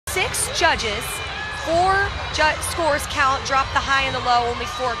6 judges, 4 scores count, drop the high and the low, only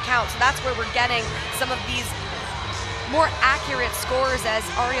 4 count. So that's where we're getting some of these more accurate scores, as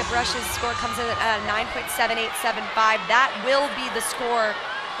Aria Brush's score comes in at a 9.7875. That will be the score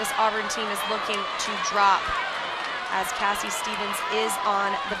this Auburn team is looking to drop, as Cassie Stevens is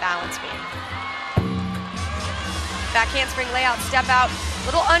on the balance beam. Back handspring layout, step out,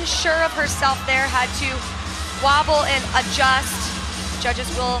 little unsure of herself there, had to wobble and adjust. Judges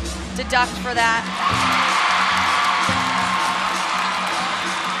will deduct for that.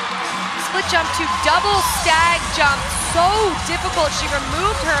 Split jump to double stag jump, so difficult. She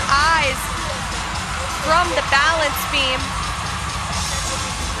removed her eyes from the balance beam.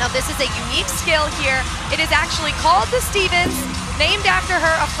 Now this is a unique skill here. It is actually called the Stevens, named after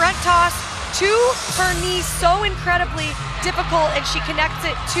her, a front toss to her knee, so incredibly difficult, and she connects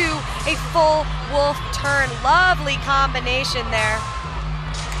it to a full wolf turn. Lovely combination there.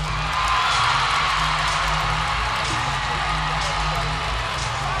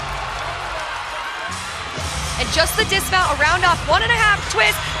 And just the dismount, a round off, 1.5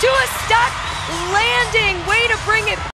 twist to a stuck landing. Way to bring it